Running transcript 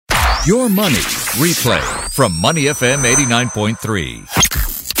Your Money Replay from Money FM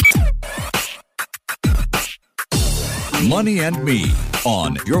 89.3. Money and Me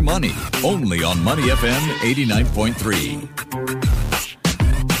on Your Money, only on Money FM 89.3.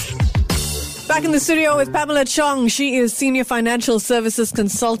 Back in the studio with Pamela Chong. She is Senior Financial Services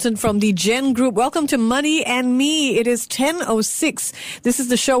Consultant from the Gen Group. Welcome to Money and Me. It is 10:06. This is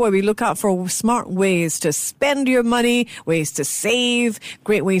the show where we look out for smart ways to spend your money, ways to save,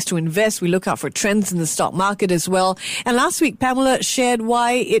 great ways to invest. We look out for trends in the stock market as well. And last week, Pamela shared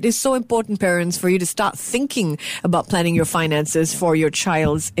why it is so important, parents, for you to start thinking about planning your finances for your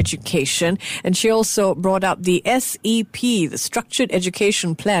child's education. And she also brought up the SEP, the Structured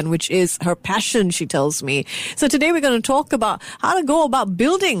Education Plan, which is her passion, she tells me. So today we're going to talk about how to go about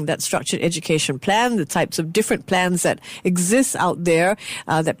building that structured education plan, the types of different plans that exist out there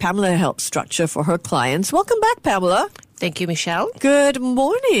that Pamela helps structure for her clients. Welcome back, Pamela. Thank you, Michelle. Good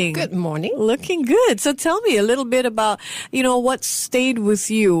morning. Good morning. Looking good. So tell me a little bit about, what stayed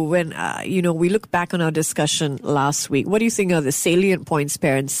with you when, we look back on our discussion last week. What do you think are the salient points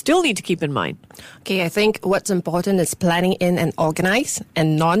parents still need to keep in mind? Okay, I think what's important is planning in an organized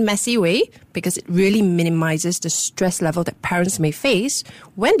and non-messy way, because it really minimizes the stress level that parents may face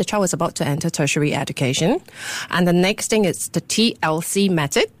when the child is about to enter tertiary education. And the next thing is the TLC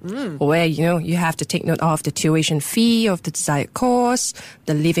method, where, you have to take note of the tuition fee of the desired course,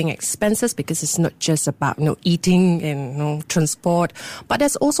 the living expenses, because it's not just about, eating and, transport, but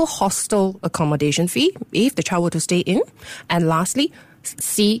there's also hostel accommodation fee if the child were to stay in. And lastly,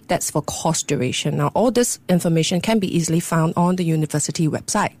 C, that's for course duration. Now, all this information can be easily found on the university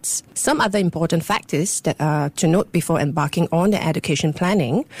websites. Some other important factors that to note before embarking on the education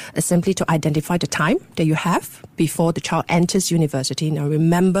planning is simply to identify the time that you have before the child enters university. Now,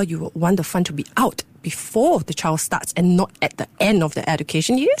 remember, you want the fund to be out before the child starts and not at the end of the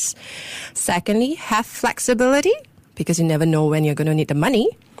education years. Secondly, have flexibility, because you never know when you're going to need the money.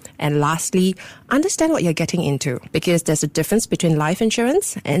 And lastly, understand what you're getting into, because there's a difference between life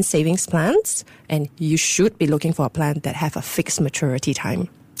insurance and savings plans, and you should be looking for a plan that have a fixed maturity time.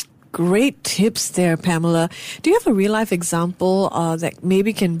 Great tips there, Pamela. Do you have a real-life example that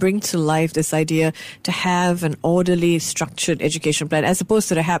maybe can bring to life this idea to have an orderly, structured education plan, as opposed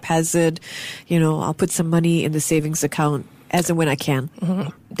to the haphazard, I'll put some money in the savings account as and when I can? Mm-hmm.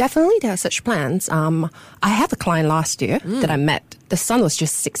 Definitely, there are such plans. I had a client last year that I met. The son was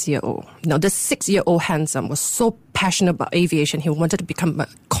just 6 years old. Now, this 6-year-old handsome was so passionate about aviation, he wanted to become a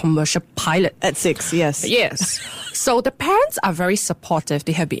commercial pilot. At 6, yes. Yes. So the parents are very supportive.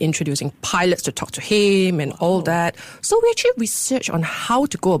 They have been introducing pilots to talk to him and all that. So we actually researched on how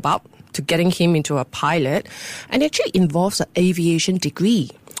to go about to getting him into a pilot, and it actually involves an aviation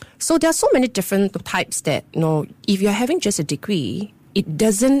degree. So there are so many different types that, if you're having just a degree, it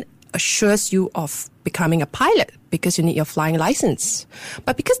doesn't assure you of becoming a pilot, because you need your flying license.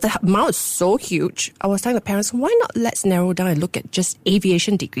 But because the amount is so huge, I was telling the parents, why not let's narrow down and look at just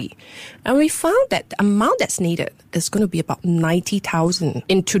aviation degree? And we found that the amount that's needed is going to be about 90,000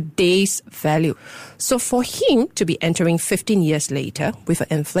 in today's value. So for him to be entering 15 years later with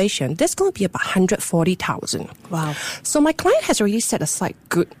inflation, that's going to be about 140,000. Wow. So my client has already set aside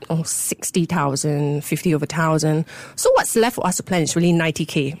good 60,000, 50 over 1,000. So what's left for us to plan is really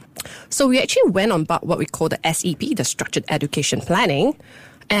 90K. So we actually went on what we call the SEP, the Structured Education Planning.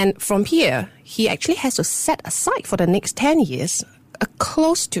 And from here, he actually has to set aside for the next 10 years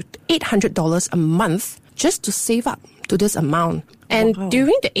close to $800 a month just to save up to this amount. And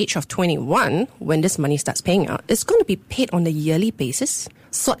during the age of 21, when this money starts paying out, it's going to be paid on a yearly basis,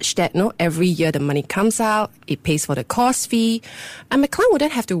 such that every year the money comes out, it pays for the course fee, and my client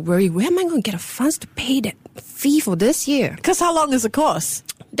wouldn't have to worry, where am I going to get the funds to pay that fee for this year? Because how long is the course?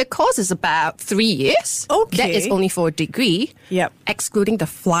 The course is about 3 years. Okay. That is only for a degree, Yep. excluding the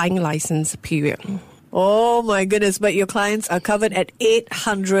flying license period. Oh my goodness, but your clients are covered at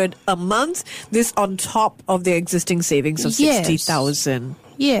 $800 a month. This on top of their existing savings of $60,000.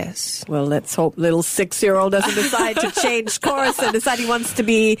 Yes. Well, let's hope little 6-year-old doesn't decide to change course and decide he wants to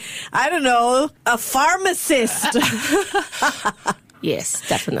be, a pharmacist. Yes,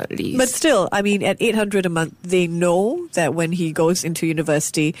 definitely. But still, at $800 a month, they know that when he goes into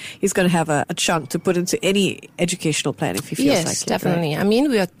university, he's going to have a chunk to put into any educational plan if he feels like it. Yes, definitely. Right?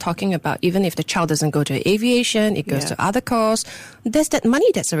 We are talking about even if the child doesn't go to aviation, it goes to other course, there's that money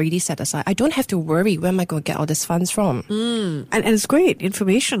that's already set aside. I don't have to worry, where am I going to get all these funds from? And it's great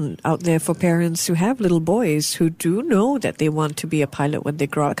information out there for parents who have little boys who do know that they want to be a pilot when they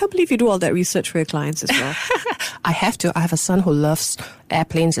grow up. I can't believe you do all that research for your clients as well. I have to. I have a son who loves cars,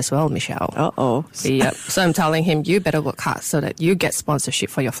 airplanes as well, Michelle. Uh-oh. Yep. So I'm telling him, you better work hard so that you get sponsorship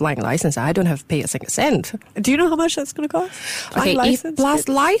for your flying license. I don't have to pay a single cent. Do you know how much that's going to cost? Okay, License? if plus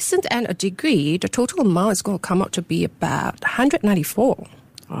license and a degree, the total amount is going to come out to be about 194.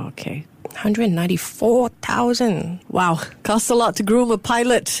 Okay. 194,000. Wow. Costs a lot to groom a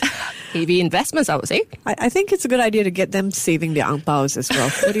pilot. Heavy investments, I would say. I think it's a good idea to get them saving their ang paos as well.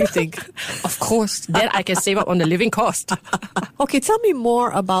 What do you think? Of course. Then I can save up on the living cost. Okay, tell me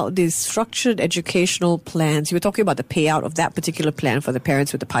more about these structured educational plans. You were talking about the payout of that particular plan for the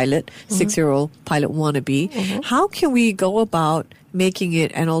parents with the pilot, 6-year-old pilot wannabe. How can we go about making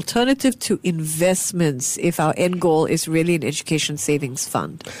it an alternative to investments if our end goal is really an education savings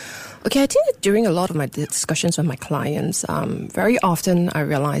fund? Okay, I think that during a lot of my discussions with my clients, very often I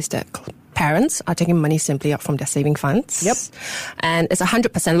realize that parents are taking money simply out from their saving funds. Yep. And it's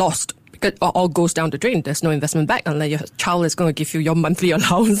 100% lost. Because it all goes down the drain. There's no investment back unless your child is going to give you your monthly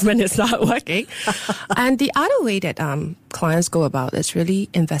allowance when it's not working. And the other way that clients go about is really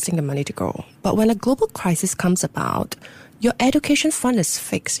investing the money to grow. But when a global crisis comes about, your education fund is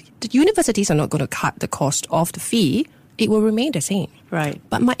fixed. The universities are not going to cut the cost of the fee. It will remain the same. Right.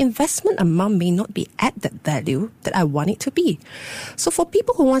 But my investment amount may not be at that value that I want it to be. So for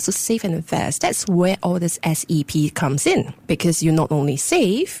people who want to save and invest, that's where all this SEP comes in. Because you not only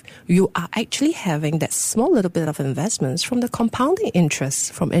save, you are actually having that small little bit of investments from the compounding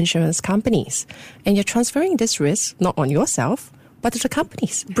interest from insurance companies. And you're transferring this risk not on yourself, but to the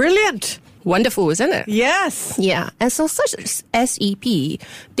companies. Brilliant. Wonderful, isn't it? Yes. Yeah. And so such as SEP,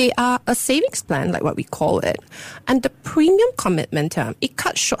 they are a savings plan, like what we call it. And the premium commitment term, it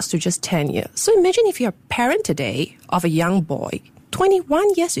cuts short to just 10 years. So imagine if you're a parent today of a young boy,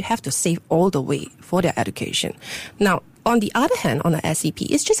 21 years you have to save all the way for their education. Now, on the other hand, on the SEP,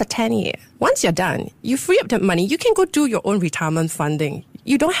 it's just a 10-year. Once you're done, you free up that money, you can go do your own retirement funding.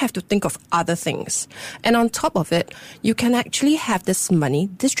 You don't have to think of other things. And on top of it, you can actually have this money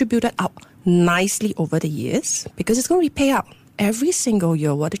distributed out nicely over the years because it's going to be paid out every single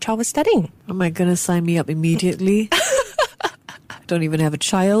year while the child is studying. Oh my goodness, sign me up immediately. Don't even have a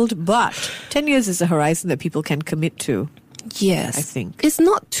child, but 10 years is a horizon that people can commit to. Yes. I think. It's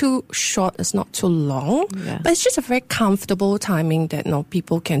not too short, it's not too long, but it's just a very comfortable timing that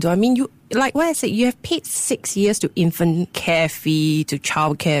people can do. I mean, you like what I said, you have paid 6 years to infant care fee, to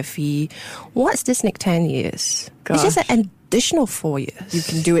child care fee. What's this next 10 years? Gosh. It's just an additional 4 years. You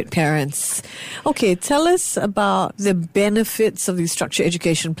can do it, parents. Okay, tell us about the benefits of these structured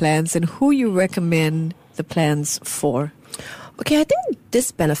education plans and who you recommend the plans for. Okay, I think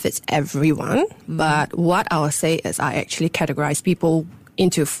this benefits everyone, but what I will say is I actually categorize people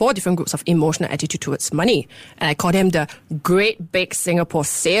into 4 different groups of emotional attitude towards money. And I call them the Great Big Singapore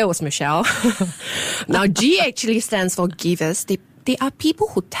Sales, Michelle. Now, G actually stands for givers. They are people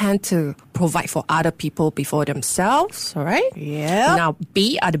who tend to provide for other people before themselves, all right? Yeah. Now,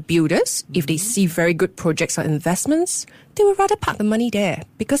 B are the builders. If they see very good projects or investments, they will rather park the money there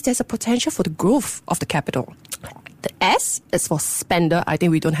because there's a potential for the growth of the capital. The S is for spender. I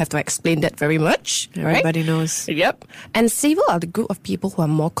think we don't have to explain that very much. Everybody right? knows. Yep. And saver are the group of people who are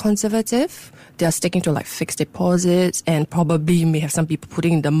more conservative. They are sticking to like fixed deposits and probably may have some people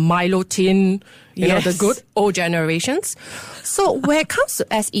putting in the Milo tin, you know, the good old generations. So when it comes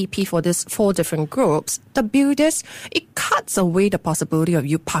to SEP for these 4 different groups, the builders, it cuts away the possibility of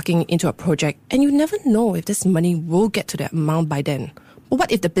you parking into a project and you never know if this money will get to that amount by then. But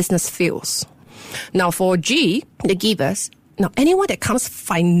what if the business fails? Now, for G, the givers, now anyone that comes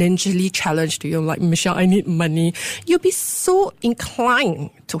financially challenged to you, like, Michelle, I need money, you'll be so inclined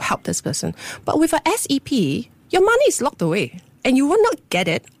to help this person. But with a SEP, your money is locked away and you will not get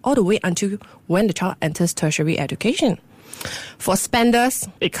it all the way until when the child enters tertiary education. For spenders,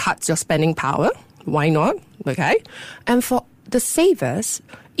 it cuts your spending power. Why not? Okay. And for the savers,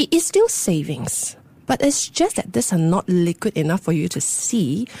 it is still savings. But it's just that these are not liquid enough for you to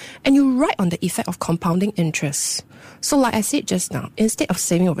see, and you write on the effect of compounding interest. So like I said just now, instead of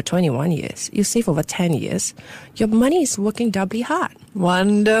saving over 21 years, you save over 10 years, your money is working doubly hard.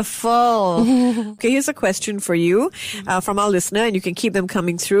 Wonderful. Okay, here's a question for you from our listener, and you can keep them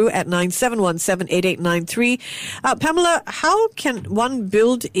coming through at 97178893. Pamela, how can one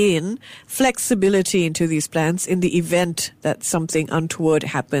build in flexibility into these plans in the event that something untoward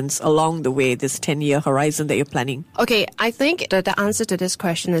happens along the way, this 10-year horizon that you're planning? Okay, I think that the answer to this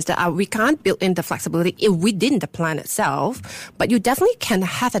question is that we can't build in the flexibility within the plan itself, but you definitely can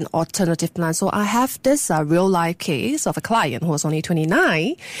have an alternative plan. So I have this real life case of a client who was only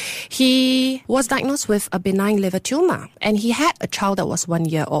 29. He was diagnosed with a benign liver tumor and he had a child that was 1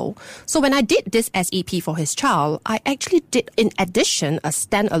 year old. So when I did this SEP for his child, I actually did in addition a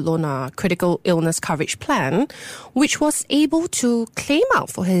standalone critical illness coverage plan, which was able to claim out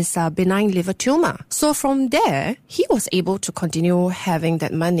for his benign liver tumor. So from there, he was able to continue having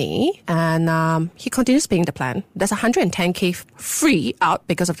that money and he continues paying the plan. There's 110K free out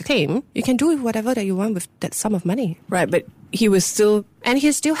because of the claim. You can do whatever that you want with that sum of money. Right, but he was still And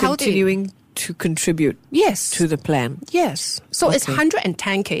he's still continuing healthy. to contribute Yes. to the plan. Yes. So it's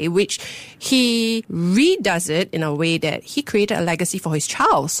 110K, which he redoes it in a way that he created a legacy for his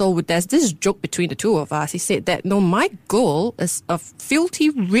child. So there's this joke between the two of us. He said that, no, my goal is a filthy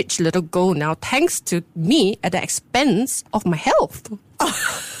rich little goal now, thanks to me at the expense of my health.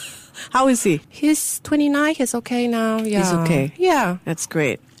 How is he? He's 29. He's okay now. Yeah. He's okay. Yeah. That's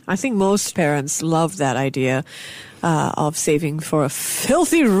great. I think most parents love that idea of saving for a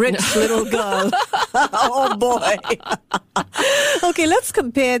filthy rich little girl. Oh boy. Okay, let's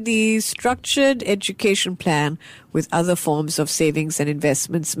compare the structured education plan with other forms of savings and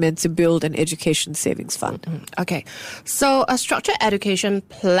investments meant to build an education savings fund. Okay, so a structured education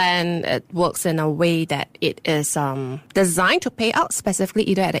plan, it works in a way that it is designed to pay out specifically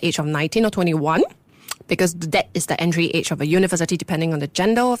either at the age of 19 or 21. Because that is the entry age of a university depending on the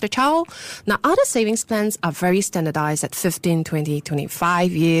gender of the child. Now, other savings plans are very standardized at 15, 20,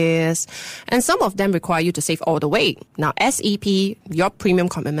 25 years. And some of them require you to save all the way. Now, SEP, your premium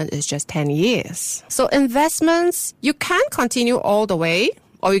commitment is just 10 years. So investments, you can continue all the way,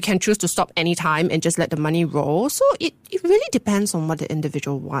 or you can choose to stop anytime and just let the money roll. So it really depends on what the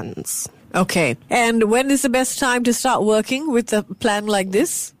individual wants. Okay. And when is the best time to start working with a plan like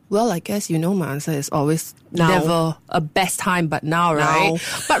this? Well, I guess my answer is always Now. never a best time, but now, right? Now.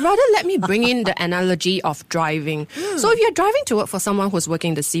 But rather, let me bring in the analogy of driving. So if you're driving to work for someone who's working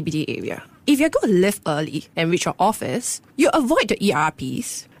in the CBD area, if you're going to leave early and reach your office, you avoid the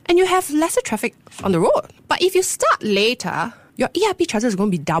ERPs and you have lesser traffic on the road. But if you start later, your ERP charges is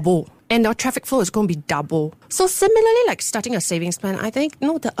going to be double and your traffic flow is going to be double. So similarly, like starting a savings plan, I think,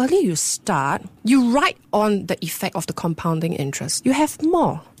 the earlier you start, you ride on the effect of the compounding interest. You have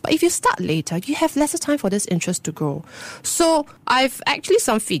more. But if you start later, you have lesser time for this interest to grow. So I've actually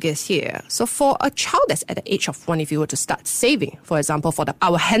some figures here. So for a child that's at the age of 1, if you were to start saving, for example, for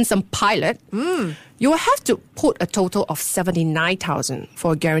our handsome pilot, you will have to put a total of 79,000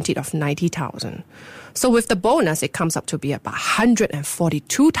 for a guaranteed of 90,000. So with the bonus, it comes up to be about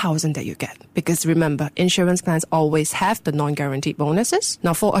 142,000 that you get. Because remember, insurance plans always have the non-guaranteed bonuses.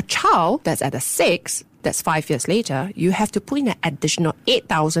 Now for a child that's at a 6, that's 5 years later, you have to put in an additional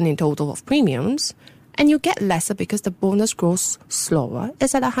 8,000 in total of premiums. And you get lesser because the bonus grows slower.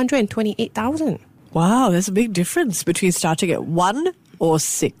 It's at 128,000. Wow, there's a big difference between starting at 1 or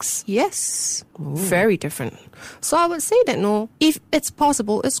 6. Yes, very different. So I would say that, if it's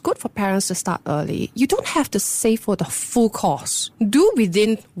possible, it's good for parents to start early. You don't have to save for the full cost. Do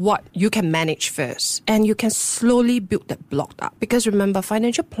within what you can manage first, and you can slowly build that block up. Because remember,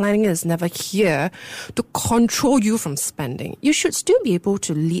 financial planning is never here to control you from spending. You should still be able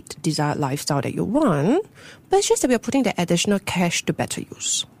to lead the desired lifestyle that you want, but it's just that we're putting the additional cash to better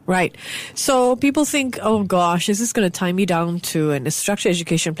use. Right. So people think, oh gosh, is this going to tie me down to a structured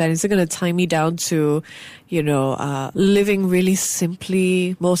education plan? Is it going to tie me down to, living really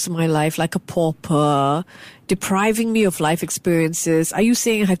simply most of my life like a pauper, depriving me of life experiences? Are you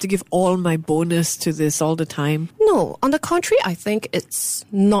saying I have to give all my bonus to this all the time? No, on the contrary, I think it's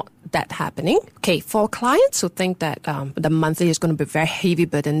not that happening. Okay, for clients who think that the monthly is going to be very heavy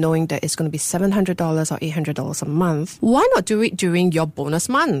burden, knowing that it's going to be $700 or $800 a month, why not do it during your bonus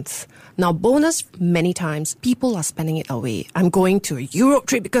month? Now, bonus, many times, people are spending it away. I'm going to a Europe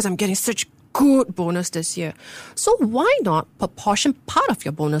trip because I'm getting such good bonus this year. So why not proportion part of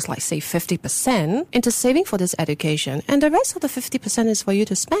your bonus, like say 50%, into saving for this education, and the rest of the 50% is for you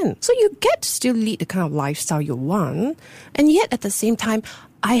to spend. So you get to still lead the kind of lifestyle you want, and yet at the same time,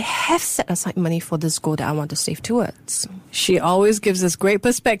 I have set aside money for this goal that I want to save towards. She always gives us great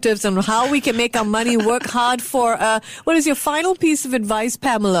perspectives on how we can make our money work hard for. What is your final piece of advice,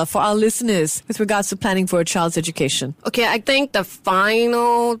 Pamela, for our listeners with regards to planning for a child's education? Okay, I think the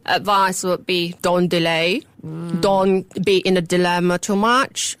final advice would be don't delay. Don't be in a dilemma too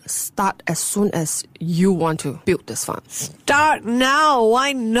much. Start as soon as you want to build this fund. Start now.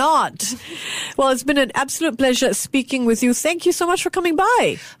 Why not? Well, it's been an absolute pleasure speaking with you. Thank you so much for coming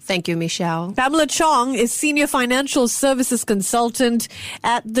by. Thank you, Michelle. Pamela Chong is Senior Financial Services Consultant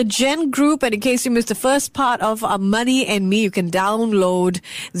at the Gen Group. And in case you missed the first part of Money and Me, you can download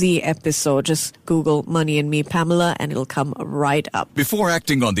the episode. Just Google Money and Me, Pamela, and it'll come right up. Before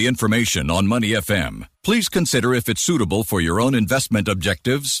acting on the information on Money FM, please consider if it's suitable for your own investment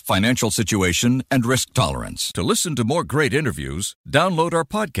objectives, financial situation, and risk tolerance. To listen to more great interviews, download our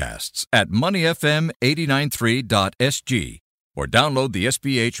podcasts at moneyfm893.sg or download the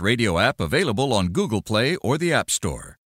SPH radio app available on Google Play or the App Store.